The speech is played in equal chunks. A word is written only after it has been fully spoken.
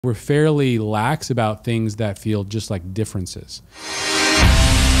We're fairly lax about things that feel just like differences.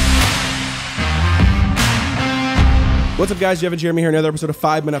 What's up, guys? Jeff and Jeremy here, another episode of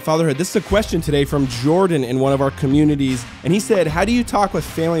 5 Minute Fatherhood. This is a question today from Jordan in one of our communities, and he said, how do you talk with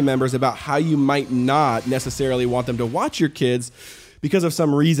family members about how you might not necessarily want them to watch your kids because of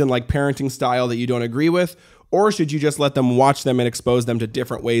some reason like parenting style that you don't agree with? Or should you just let them watch them and expose them to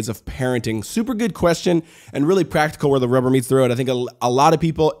different ways of parenting? Super good question and really practical where the rubber meets the road. I think a lot of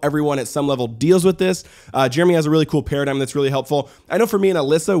people, everyone at some level deals with this. Jeremy has a really cool paradigm that's really helpful. I know for me and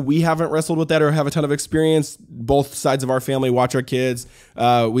Alyssa, we haven't wrestled with that or have a ton of experience. Both sides of our family watch our kids.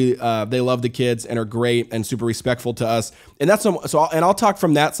 They love the kids and are great and super respectful to us. And that's and I'll talk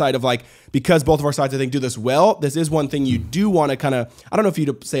from that side of like, because both of our sides, I think, do this well, this is one thing you do want to kind of, I don't know if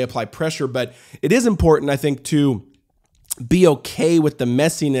you'd say apply pressure, but it is important, I think, to be okay with the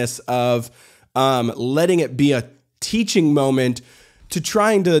messiness of letting it be a teaching moment, to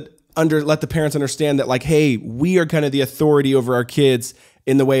trying to let the parents understand that, like, hey, we are kind of the authority over our kids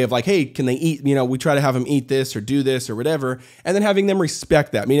in the way of like, hey, can they eat? You know, we try to have them eat this or do this or whatever, and then having them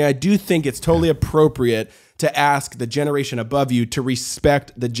respect that. I mean, I do think it's totally appropriate to ask the generation above you to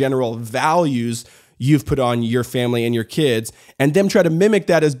respect the general values you've put on your family and your kids, and them try to mimic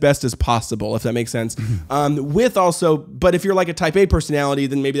that as best as possible, if that makes sense. But if you're like a type A personality,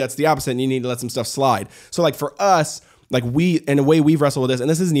 then maybe that's the opposite and you need to let some stuff slide. So like for us, like in a way we've wrestled with this, and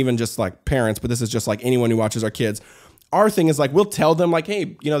this isn't even just like parents, but this is just like anyone who watches our kids. Our thing is like, we'll tell them like,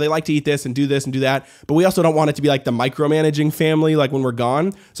 hey, you know, they like to eat this and do that, but we also don't want it to be like the micromanaging family, like when we're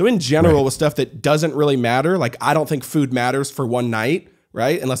gone. So in general, with stuff that doesn't really matter, like I don't think food matters for one night,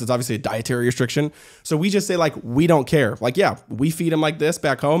 right? Unless it's obviously a dietary restriction. So we just say like, we don't care. Like, yeah, we feed them like this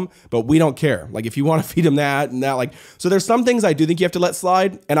back home, but we don't care. Like if you want to feed them that and that, like, so there's some things I do think you have to let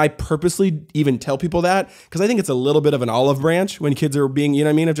slide. And I purposely even tell people that because I think it's a little bit of an olive branch when kids are being, you know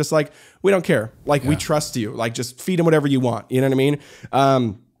what I mean? Of just like, we don't care. Like we trust you, like just feed them whatever you want. You know what I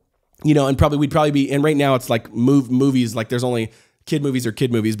mean? You know, and we'd probably be, and right now it's like movies, like there's only kid movies are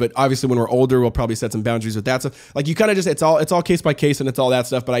kid movies, but obviously when we're older, we'll probably set some boundaries with that. So like you kind of just, it's all case by case and it's all that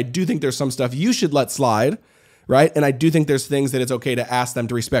stuff. But I do think there's some stuff you should let slide, right? And I do think there's things that it's okay to ask them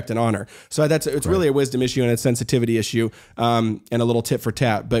to respect and honor. So it's really a wisdom issue and a sensitivity issue, and a little tit for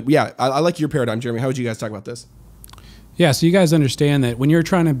tat. But yeah, I like your paradigm, Jeremy. How would you guys talk about this? Yeah, so you guys understand that when you're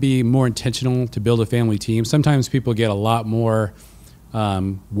trying to be more intentional to build a family team, sometimes people get a lot more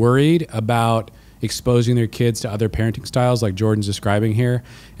worried about exposing their kids to other parenting styles like Jordan's describing here.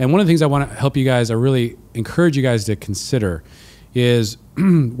 And one of the things I want to help you guys, I really encourage you guys to consider is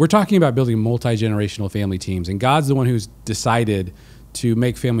we're talking about building multi-generational family teams, and God's the one who's decided to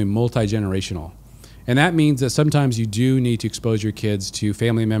make family multi-generational. And that means that sometimes you do need to expose your kids to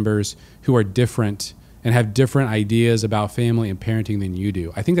family members who are different and have different ideas about family and parenting than you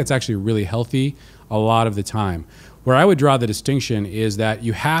do. I think that's actually really healthy a lot of the time. Where I would draw the distinction is that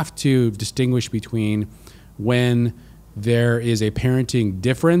you have to distinguish between when there is a parenting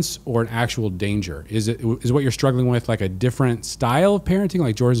difference or an actual danger. Is what you're struggling with like a different style of parenting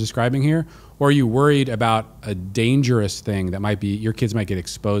like George's describing here? Or are you worried about a dangerous thing that might be your kids might get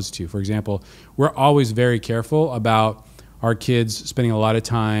exposed to? For example, we're always very careful about our kids spending a lot of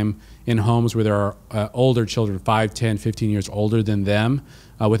time in homes where there are older children, 5, 10, 15 years older than them,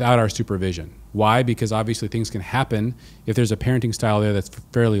 without our supervision. Why? Because obviously things can happen if there's a parenting style there that's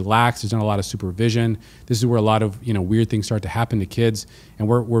fairly lax. There's not a lot of supervision. This is where a lot of weird things start to happen to kids, and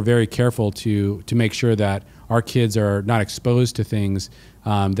we're very careful to make sure that our kids are not exposed to things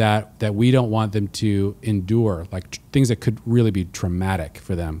that we don't want them to endure, like things that could really be traumatic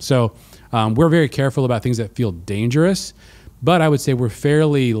for them. So we're very careful about things that feel dangerous, but I would say we're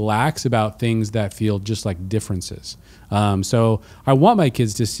fairly lax about things that feel just like differences. So I want my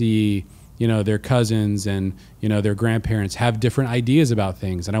kids to see their cousins and, their grandparents have different ideas about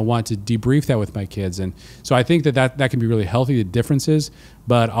things. And I want to debrief that with my kids. And so I think that can be really healthy, the differences,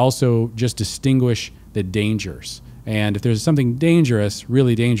 but also just distinguish the dangers. And if there's something dangerous,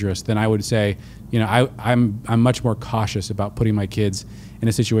 really dangerous, then I would say, I'm much more cautious about putting my kids in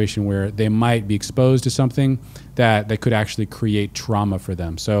a situation where they might be exposed to something that could actually create trauma for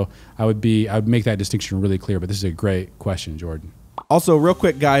them. So I would make that distinction really clear, but this is a great question, Jordan. Also, real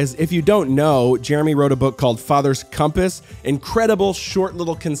quick, guys, if you don't know, Jeremy wrote a book called Father's Compass. Incredible, short,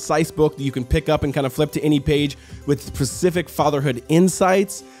 little, concise book that you can pick up and kind of flip to any page with specific fatherhood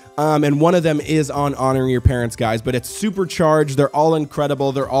insights. And one of them is on honoring your parents, guys, but it's supercharged. They're all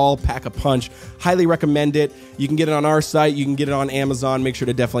incredible. They're all pack a punch. Highly recommend it. You can get it on our site. You can get it on Amazon. Make sure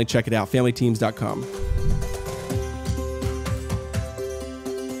to definitely check it out, familyteams.com.